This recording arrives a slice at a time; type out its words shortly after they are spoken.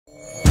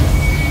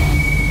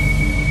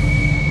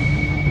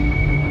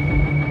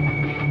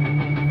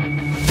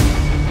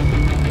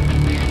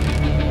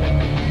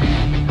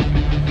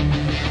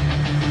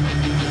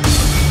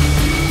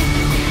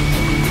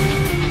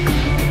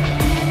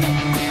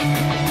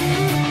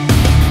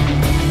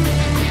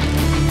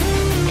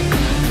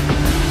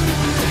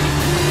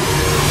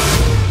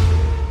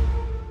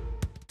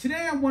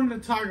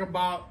talk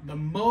about the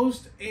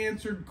most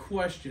answered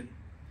question,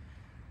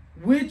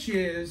 which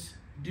is,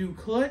 do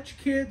clutch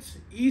kits,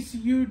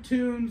 ECU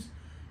tunes,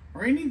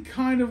 or any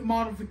kind of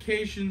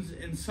modifications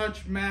in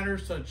such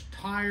matters, such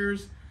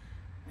tires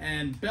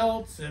and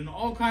belts and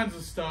all kinds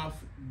of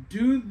stuff,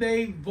 do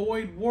they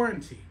void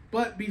warranty?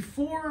 But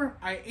before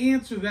I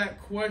answer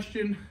that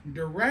question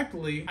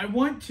directly, I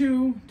want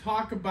to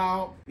talk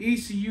about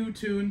ECU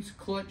tunes,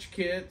 clutch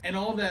kit, and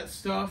all that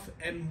stuff,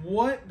 and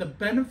what the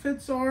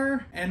benefits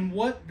are and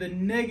what the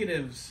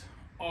negatives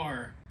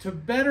are, to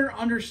better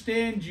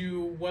understand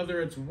you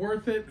whether it's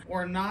worth it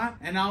or not.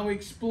 And I'll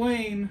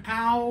explain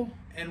how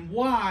and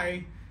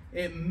why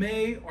it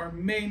may or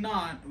may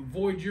not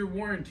void your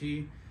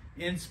warranty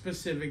in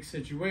specific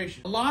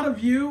situations. A lot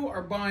of you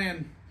are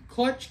buying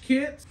clutch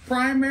kits,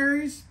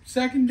 primaries,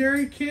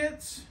 secondary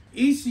kits,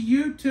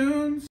 ECU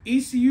tunes,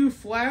 ECU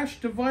flash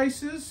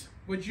devices,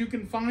 which you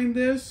can find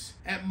this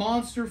at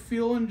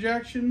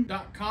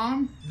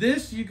monsterfuelinjection.com.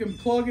 This you can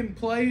plug and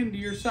play into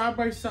your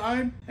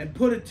side-by-side and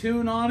put a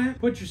tune on it,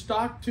 put your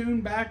stock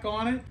tune back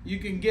on it. You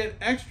can get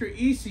extra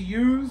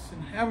ECUs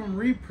and have them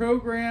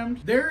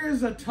reprogrammed. There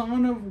is a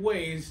ton of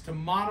ways to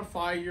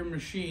modify your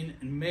machine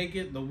and make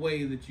it the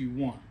way that you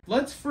want.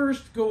 Let's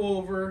first go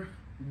over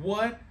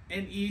what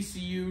an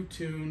ECU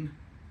tune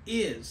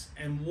is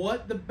and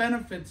what the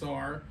benefits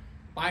are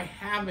by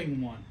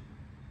having one.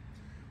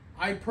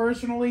 I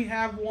personally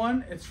have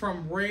one. It's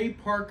from Ray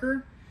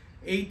Parker,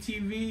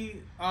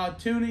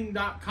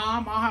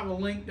 ATVtuning.com. I'll have a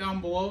link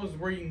down below is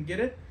where you can get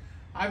it.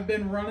 I've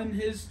been running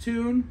his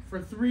tune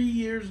for 3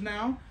 years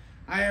now.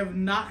 I have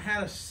not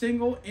had a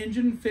single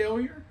engine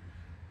failure.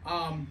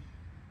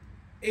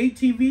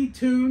 ATV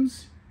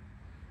tunes,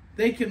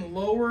 they can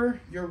lower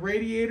your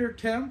radiator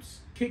temps,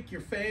 kick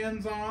your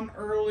fans on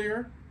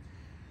earlier.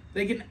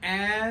 They can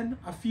add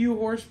a few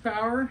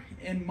horsepower.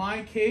 In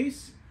my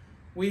case,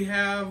 we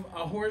have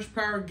a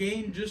horsepower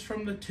gain just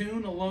from the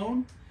tune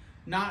alone,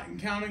 not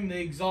counting the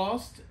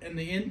exhaust and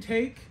the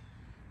intake.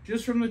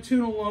 Just from the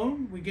tune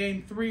alone, we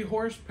gain 3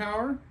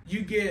 horsepower.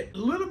 You get a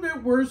little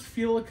bit worse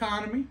fuel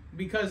economy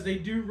because they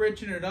do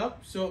richen it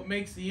up, so it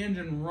makes the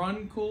engine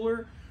run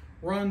cooler,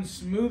 run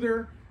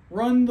smoother,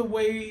 run the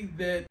way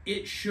that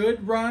it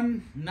should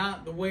run,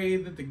 not the way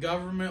that the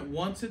government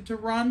wants it to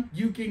run.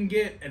 You can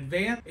get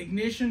advanced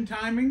ignition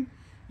timing.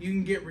 You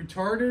can get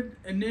retarded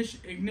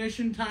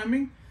ignition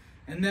timing.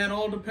 And that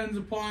all depends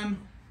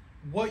upon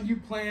what you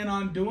plan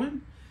on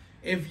doing.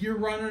 If you're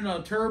running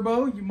a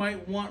turbo, you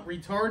might want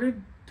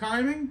retarded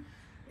timing.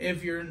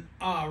 If you're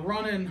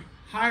running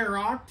higher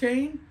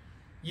octane,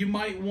 you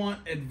might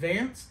want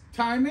advanced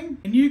timing.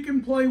 And you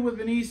can play with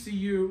an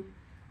ECU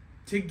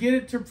to get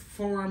it to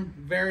perform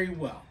very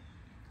well.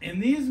 In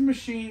these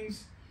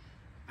machines,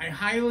 I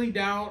highly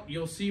doubt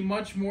you'll see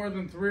much more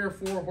than 3 or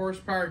 4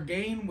 horsepower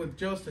gain with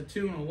just a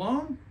tune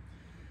alone.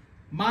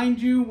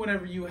 Mind you,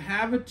 whenever you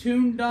have a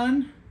tune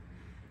done,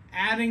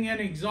 adding an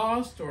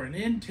exhaust or an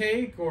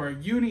intake or a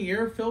uni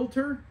air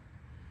filter,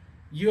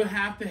 you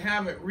have to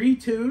have it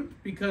retuned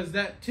because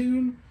that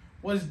tune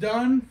was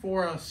done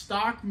for a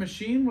stock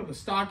machine with a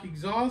stock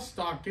exhaust,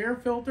 stock air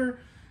filter,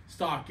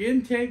 stock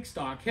intake,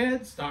 stock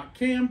head, stock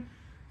cam.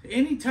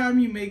 Anytime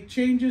you make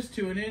changes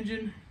to an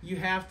engine, you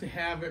have to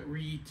have it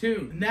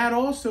retuned. And that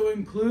also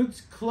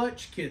includes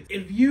clutch kits.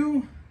 If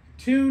you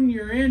tune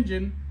your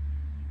engine,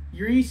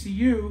 your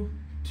ECU,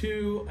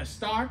 to a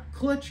stock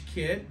clutch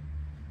kit,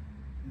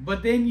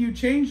 but then you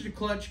change the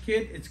clutch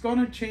kit, it's going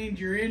to change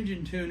your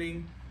engine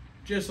tuning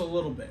just a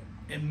little bit.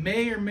 It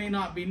may or may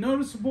not be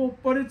noticeable,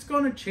 but it's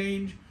going to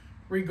change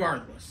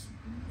regardless.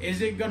 Is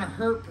it going to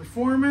hurt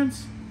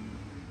performance?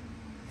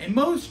 In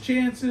most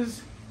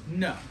chances,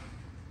 no.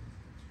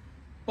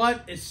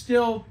 But it's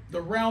still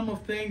the realm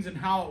of things and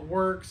how it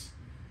works.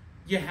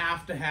 You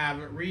have to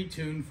have it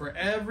retuned for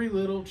every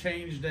little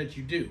change that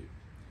you do.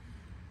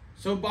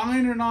 So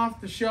buying an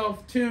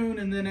off-the-shelf tune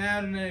and then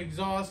adding an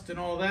exhaust and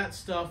all that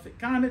stuff, it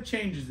kind of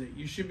changes it.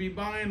 You should be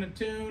buying a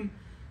tune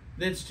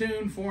that's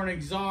tuned for an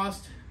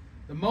exhaust.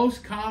 The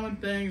most common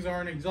things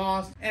are an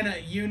exhaust and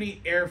a uni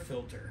air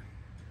filter.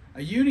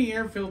 A uni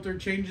air filter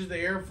changes the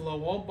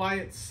airflow all by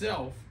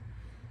itself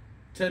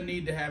to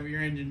need to have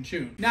your engine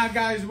tuned. Now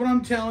guys, what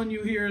I'm telling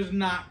you here is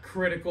not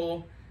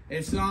critical.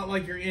 It's not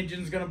like your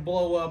engine's gonna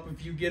blow up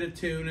if you get a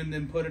tune and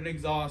then put an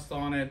exhaust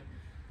on it.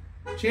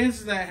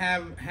 Chances that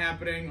have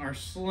happening are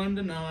slim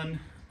to none.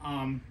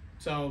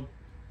 So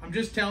I'm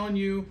just telling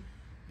you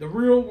the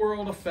real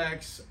world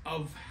effects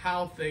of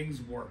how things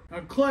work.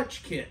 Now,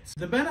 clutch kits.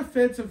 The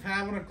benefits of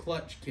having a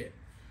clutch kit.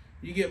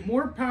 You get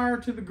more power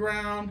to the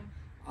ground,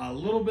 a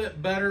little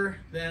bit better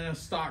than a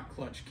stock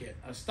clutch kit.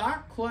 A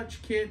stock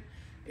clutch kit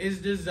is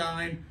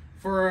designed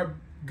for a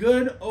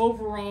good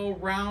overall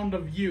round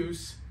of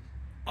use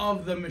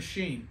of the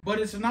machine, but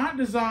it's not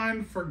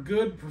designed for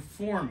good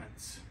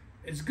performance.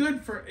 It's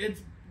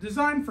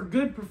designed for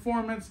good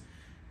performance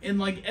in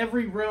like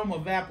every realm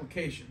of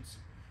applications,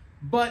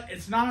 but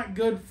it's not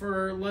good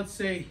for, let's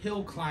say,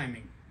 hill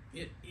climbing.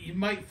 You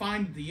might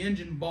find the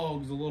engine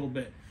bogs a little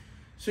bit.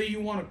 So you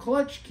want a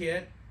clutch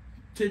kit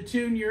to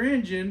tune your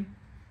engine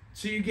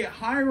So you get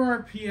higher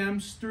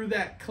RPMs through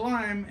that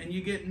climb and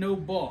you get no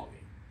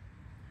bogging.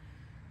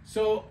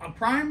 So a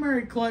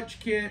primary clutch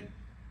kit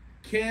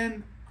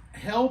can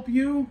help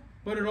you,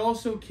 but it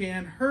also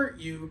can hurt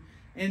you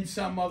in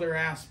some other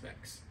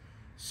aspects.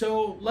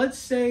 So let's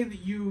say that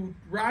you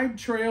ride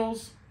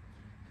trails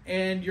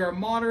and you're a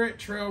moderate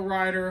trail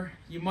rider.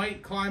 You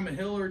might climb a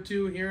hill or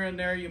two here and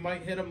there. You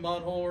might hit a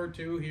mud hole or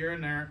two here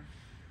and there.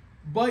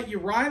 But you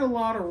ride a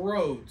lot of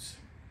roads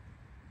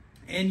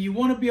and you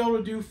want to be able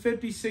to do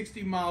 50,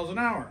 60 miles an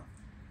hour.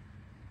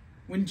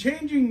 When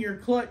changing your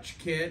clutch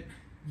kit,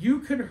 you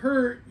could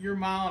hurt your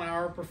mile an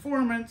hour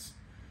performance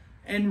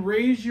and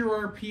raise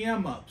your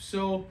RPM up.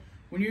 So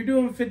when you're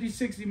doing 50,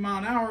 60 mile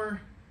an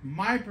hour,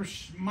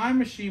 my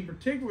machine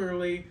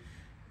particularly,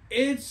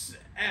 it's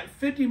at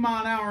 50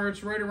 mile an hour,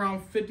 it's right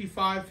around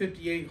 55,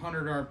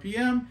 5800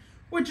 RPM,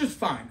 which is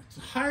fine. It's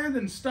higher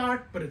than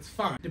stock, but it's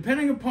fine.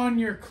 Depending upon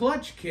your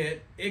clutch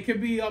kit, it could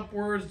be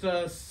upwards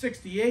of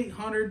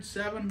 6800,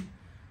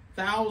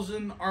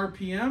 7000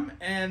 RPM,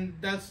 and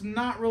that's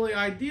not really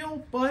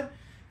ideal, but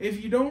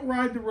if you don't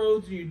ride the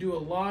roads and you do a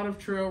lot of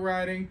trail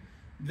riding,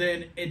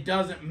 then it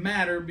doesn't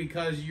matter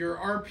because your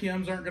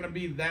RPMs aren't going to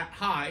be that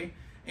high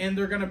and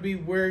they're going to be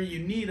where you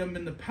need them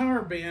in the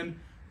power band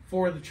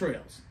for the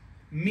trails.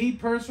 Me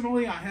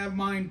personally, I have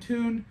mine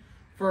tuned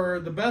for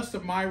the best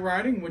of my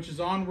riding, which is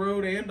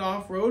on-road and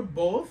off-road,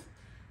 both.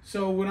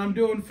 So when I'm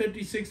doing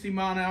 50, 60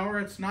 mile an hour,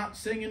 it's not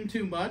singing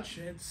too much.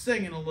 It's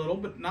singing a little,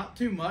 but not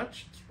too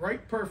much. It's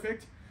right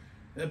perfect.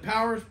 The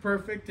power is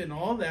perfect and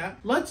all that.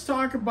 Let's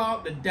talk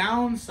about the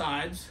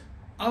downsides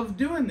of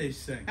doing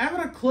these things.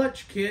 Having a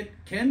clutch kit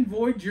can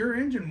void your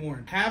engine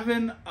warranty.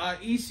 Having an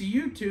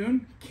ECU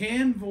tune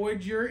can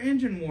void your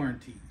engine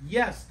warranty.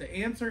 Yes, the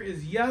answer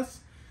is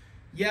yes,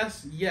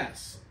 yes,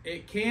 yes.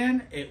 It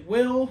can, it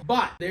will,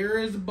 but there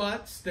is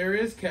buts, there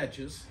is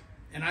catches,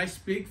 and I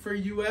speak for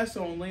US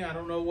only. I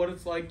don't know what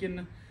it's like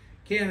in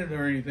Canada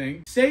or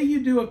anything. Say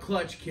you do a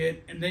clutch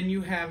kit and then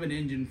you have an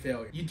engine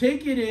failure. You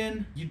take it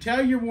in, you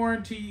tell your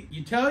warranty,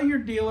 you tell your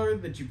dealer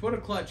that you put a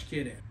clutch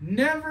kit in.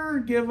 Never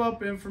give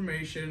up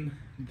information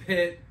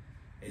that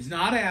is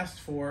not asked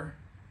for.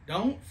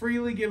 Don't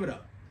freely give it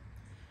up,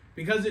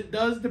 because it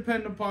does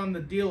depend upon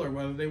the dealer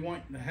whether they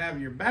want to have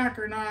your back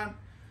or not,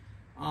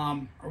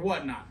 or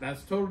whatnot.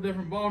 That's a total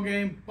different ball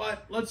game.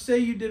 But let's say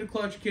you did a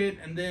clutch kit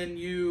and then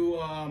you,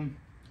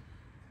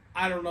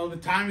 I don't know, the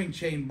timing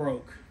chain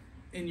broke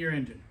in your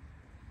engine.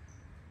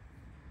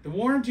 The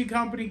warranty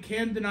company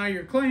can deny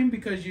your claim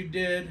because you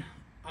did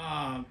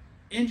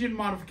engine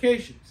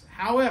modifications.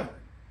 However,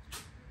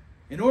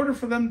 in order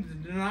for them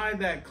to deny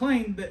that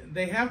claim,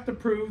 they have to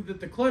prove that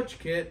the clutch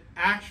kit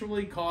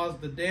actually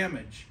caused the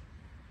damage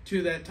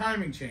to that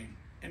timing chain.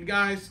 And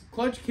guys,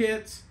 clutch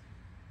kits,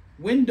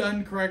 when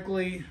done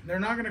correctly, they're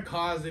not going to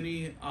cause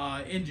any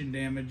engine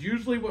damage.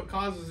 Usually what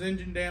causes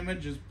engine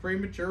damage is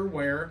premature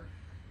wear,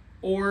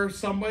 or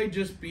somebody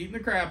just beating the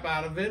crap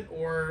out of it,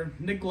 or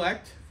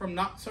neglect from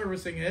not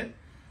servicing it,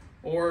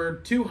 or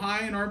too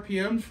high in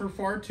RPMs for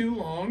far too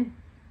long.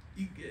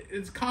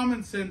 It's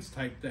common sense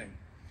type thing.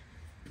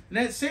 And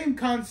that same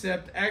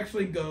concept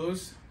actually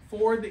goes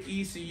for the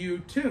ECU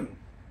tune.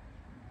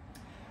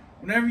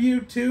 Whenever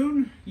you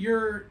tune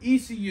your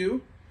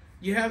ECU,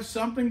 you have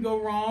something go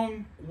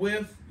wrong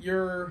with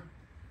your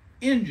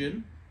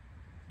engine,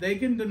 they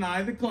can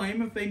deny the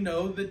claim if they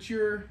know that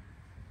your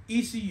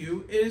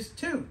ECU is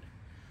tuned.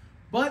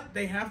 But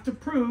they have to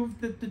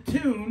prove that the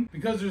tune,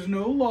 because there's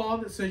no law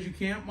that says you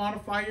can't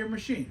modify your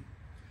machine,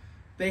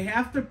 they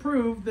have to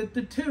prove that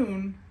the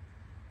tune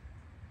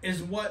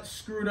is what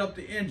screwed up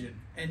the engine.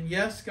 And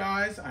yes,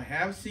 guys, I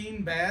have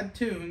seen bad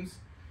tunes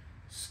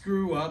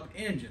screw up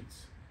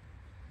engines.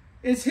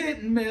 It's hit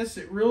and miss,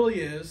 it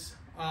really is.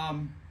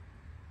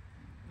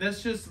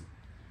 That's just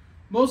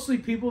mostly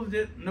people that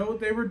didn't know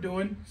what they were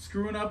doing,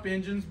 screwing up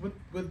engines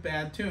with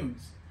bad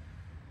tunes.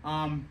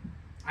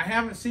 I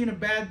haven't seen a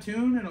bad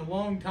tune in a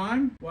long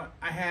time. Well,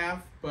 I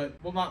have, but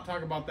we'll not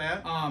talk about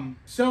that.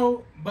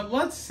 But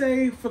let's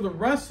say for the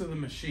rest of the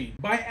machine,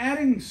 by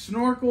adding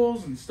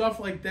snorkels and stuff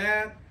like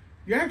that,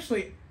 you're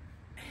actually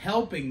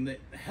helping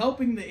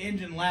the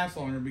engine last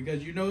longer,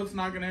 because you know it's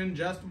not going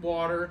to ingest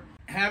water.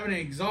 Having an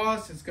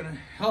exhaust, it's going to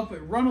help it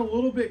run a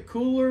little bit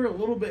cooler, a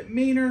little bit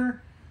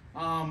meaner.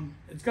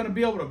 It's going to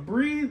be able to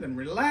breathe and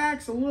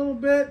relax a little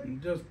bit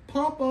and just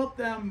pump up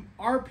them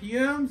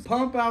RPMs,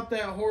 pump out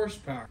that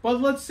horsepower.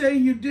 But let's say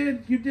you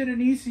did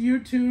an ECU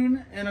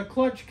tune and a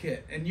clutch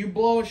kit and you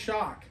blow a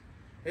shock.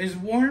 Is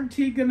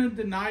warranty going to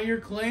deny your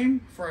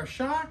claim for a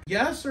shock?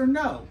 Yes or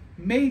no?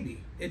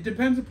 Maybe. It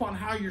depends upon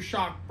how your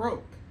shock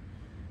broke.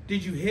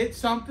 Did you hit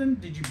something?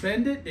 Did you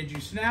bend it? Did you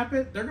snap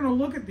it? They're going to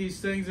look at these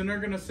things and they're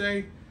going to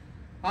say,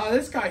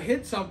 this guy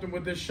hit something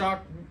with this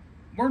shock.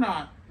 We're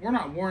not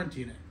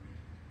warranting it.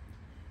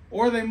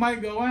 Or they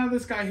might go,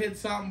 this guy hit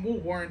something, we'll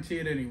warranty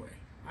it anyway.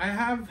 I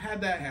have had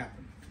that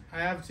happen.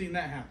 I have seen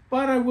that happen.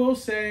 But I will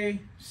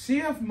say,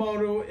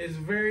 CFMOTO is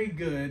very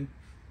good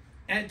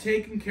at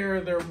taking care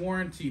of their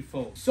warranty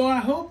folks. So I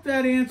hope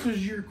that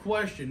answers your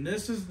question.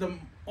 This is the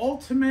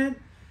ultimate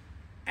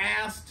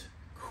asked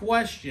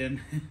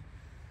question,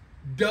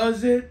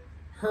 does it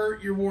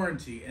hurt your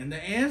warranty? And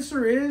the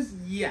answer is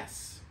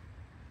yes.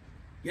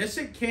 Yes,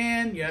 it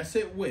can. Yes,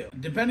 it will.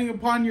 Depending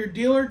upon your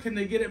dealer, can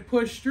they get it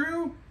pushed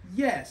through?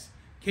 Yes.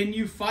 Can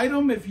you fight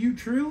them if you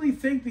truly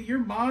think that your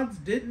mods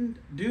didn't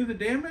do the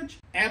damage?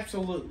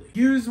 Absolutely.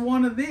 Use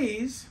one of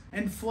these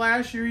and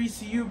flash your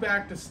ECU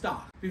back to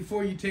stock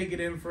before you take it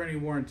in for any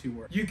warranty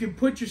work. You can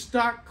put your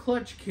stock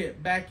clutch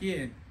kit back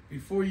in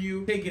before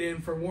you take it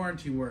in for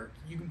warranty work.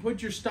 You can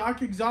put your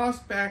stock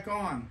exhaust back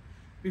on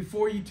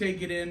before you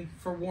take it in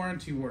for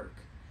warranty work.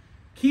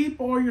 Keep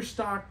all your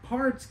stock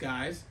parts,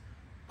 guys.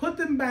 Put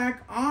them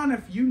back on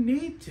if you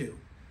need to.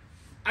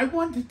 I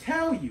want to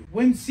tell you,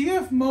 when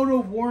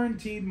CFMOTO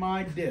warrantied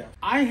my diff,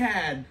 I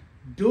had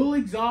dual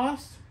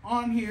exhaust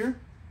on here.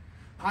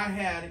 I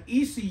had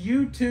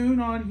ECU tune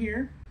on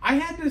here. I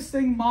had this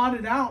thing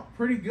modded out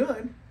pretty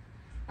good.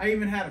 I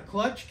even had a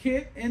clutch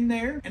kit in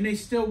there, and they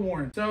still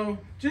warrant. So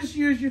just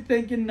use your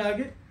thinking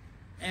nugget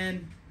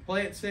and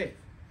play it safe.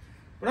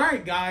 But all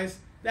right, guys,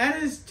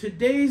 that is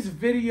today's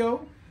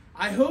video.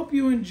 I hope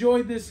you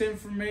enjoyed this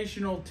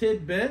informational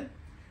tidbit,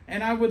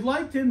 and I would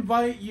like to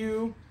invite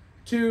you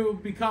to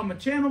become a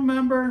channel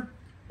member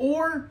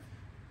or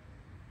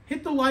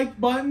hit the like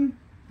button,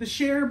 the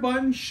share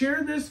button.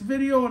 Share this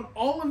video in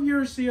all of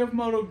your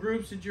CFMOTO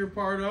groups that you're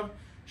part of.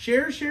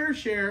 Share, share,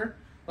 share.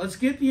 Let's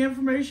get the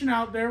information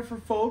out there for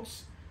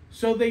folks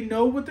so they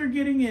know what they're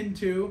getting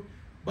into.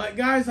 But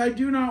guys, I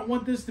do not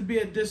want this to be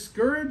a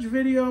discouraged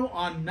video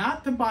on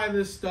not to buy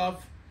this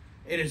stuff.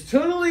 It is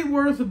totally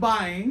worth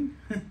buying.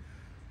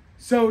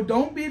 So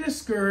don't be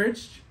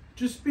discouraged.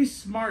 Just be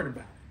smart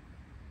about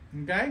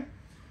it. Okay?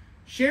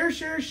 Share,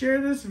 share, share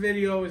this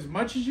video as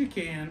much as you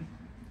can.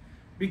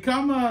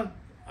 Become a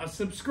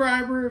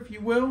subscriber, if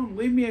you will, and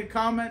leave me a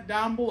comment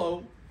down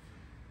below.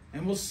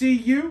 And we'll see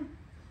you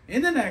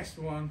in the next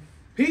one.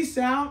 Peace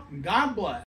out, and God bless.